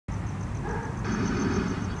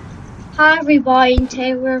Hi everybody, and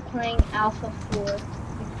today we're playing Alpha 4 with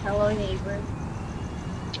Hello Neighbor.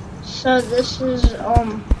 So this is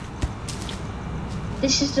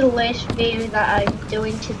the last video that I'm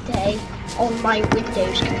doing today on my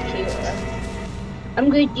Windows computer.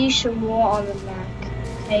 I'm going to do some more on the Mac,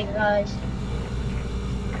 okay guys?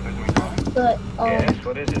 But Yes,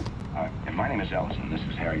 what is it? And my name is Ellison. This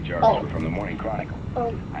is Harry Jarvis. We're from the Morning Chronicle.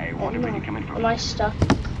 I wonder if you come in for. Am I stuck?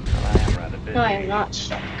 Well, I am rather busy. No, I am not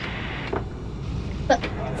stuck. But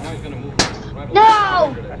Now he's gonna move right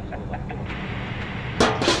no!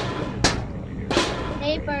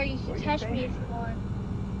 Neighbor, you can catch me if you want.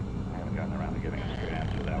 I haven't gotten around to giving a straight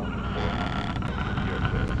answer to that one in 4 months. You're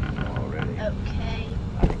clear, you know already. Okay.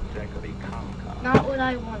 I'm exactly Comcom. Not what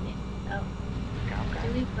I wanted. Oh. Comcom? Do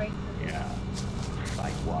we break the Yeah.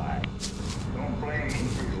 Like why? Don't blame me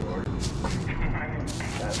for your order.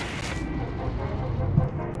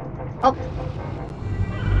 Oh.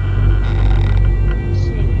 Let's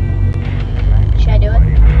see. Should I do it?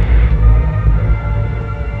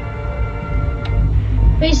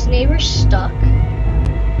 Wait, his neighbor's stuck.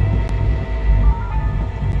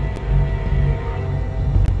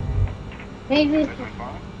 Maybe.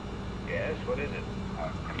 Yes, what is it?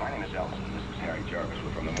 My name is Ellison. This is Harry Jarvis.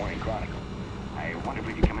 We're from the Morning Chronicle. I wonder if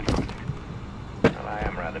we could come in for. Well, I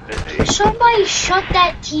am rather busy. Somebody shut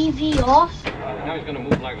that TV off. Now he's gonna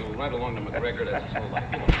move like right along to McGregor. That's his whole life.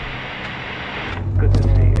 Good to see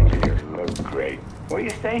you. You look great. Where are you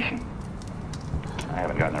stationed? I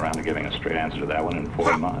haven't gotten around to giving a straight answer to that one in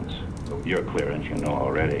 4 months. You're clearance, you know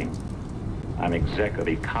already. I'm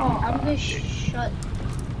executive Comcom. I'm gonna shut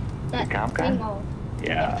that thing off.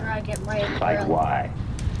 Yeah. After I get my Like why?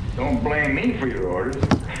 Don't blame me for your orders.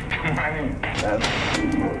 I mean, that's...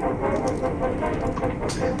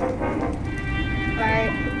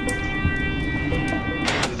 Alright.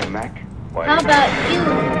 The Mac? Why? How about you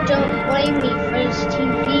don't blame me for this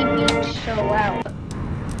TV being so loud?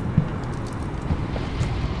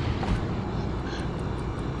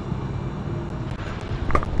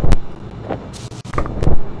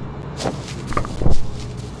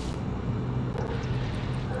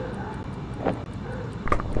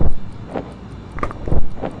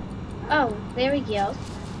 Oh, there we go.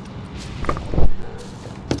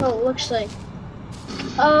 Oh, it looks like...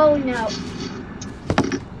 Oh, no.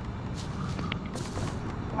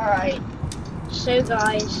 Alright. So,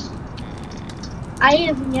 guys. I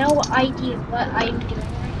have no idea what I'm doing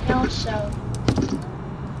right now, so...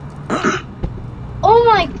 Oh,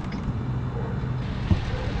 my...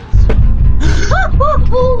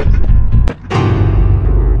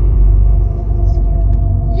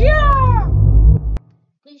 Yeah!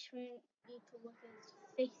 At least we need to look at his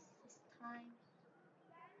face this time.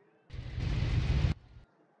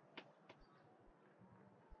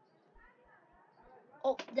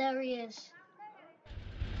 Oh, there he is.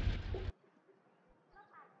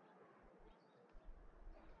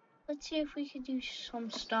 Let's see if we can do some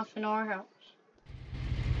stuff in our house.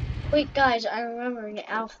 Wait, guys, I remember in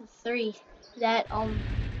Alpha 3 that,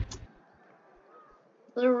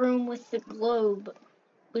 the room with the globe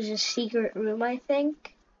was a secret room, I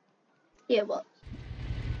think. Yeah, well,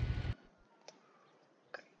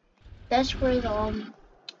 that's where the,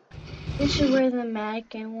 this is where the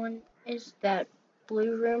mannequin one is, that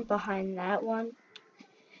blue room behind that one.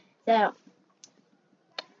 That,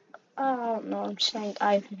 I don't know, I'm saying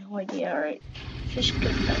I have no idea, alright. Just go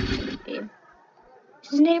back to the game.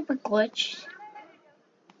 Is his neighbor glitched?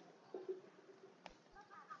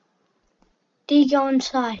 Did he go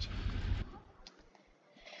inside?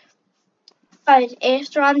 Guys,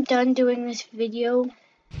 after I'm done doing this video,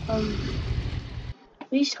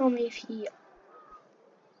 please tell me if he...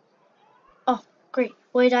 Oh, great.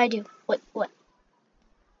 What did I do? What?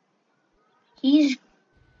 He's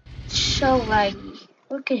so laggy.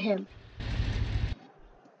 Look at him.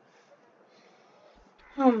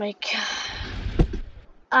 Oh my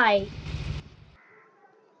god.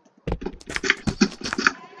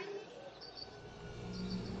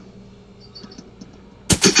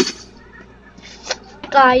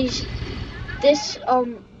 Guys, this,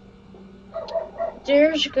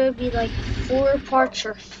 there's gonna be like 4 parts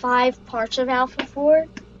or 5 parts of Alpha 4.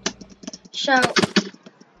 So,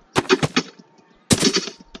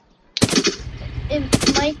 it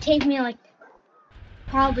might take me like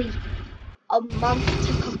probably a month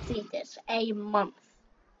to complete this. A month.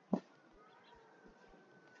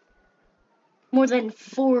 More than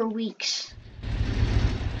 4 weeks.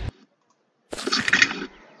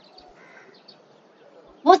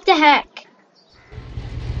 What the heck?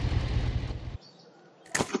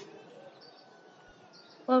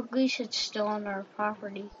 Well, at least it's still on our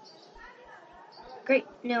property. Great.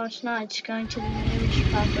 No, it's not. It's going to the neighbor's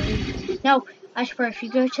property. No, I swear, if you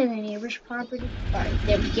go to the neighbor's property. Alright,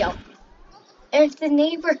 there we go. If the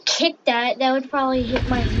neighbor kicked that, that would probably hit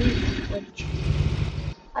my roof, which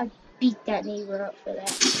I beat that neighbor up for that.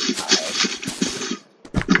 Alright.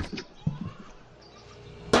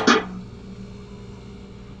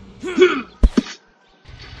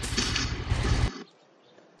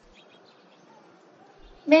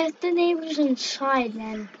 Man, if the neighbor's inside,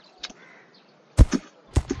 then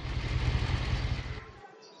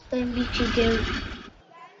we could go.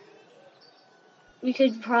 We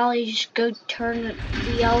could probably just go turn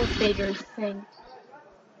the elevator thing.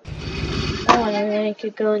 Oh, and then I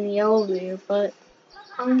could go in the elevator, but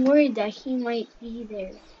I'm worried that he might be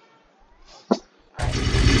there.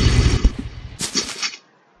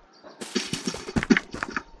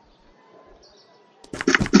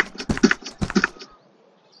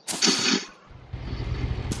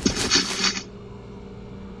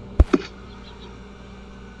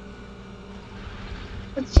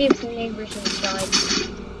 Let's see if the neighbor's inside.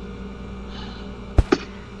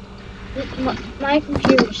 My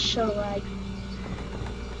computer is so laggy.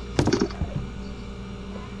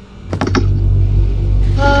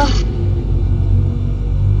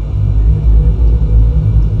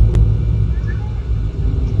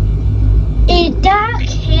 Is that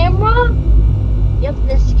camera? Yep,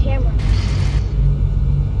 this camera.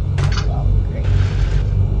 Oh, great.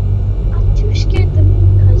 I'm too scared to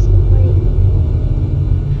move because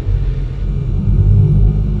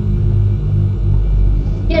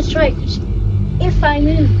that's right. If I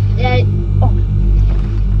move, that. Oh.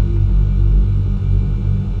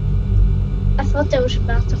 I thought that was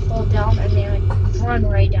about to fall down and then like run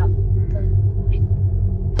right out.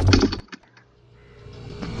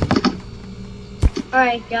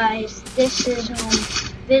 Alright guys, this is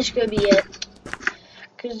gonna be it.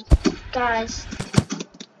 Cause guys,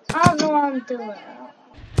 I don't know what I'm doing,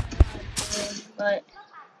 but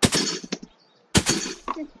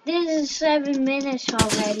this is 7 minutes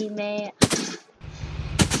already, man.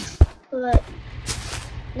 But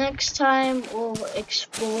next time we'll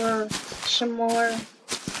explore some more.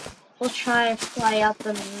 We'll try to fly out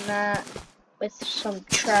the map with some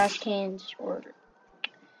trash cans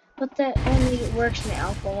but that only works in the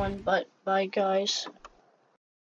alpha one. But bye guys.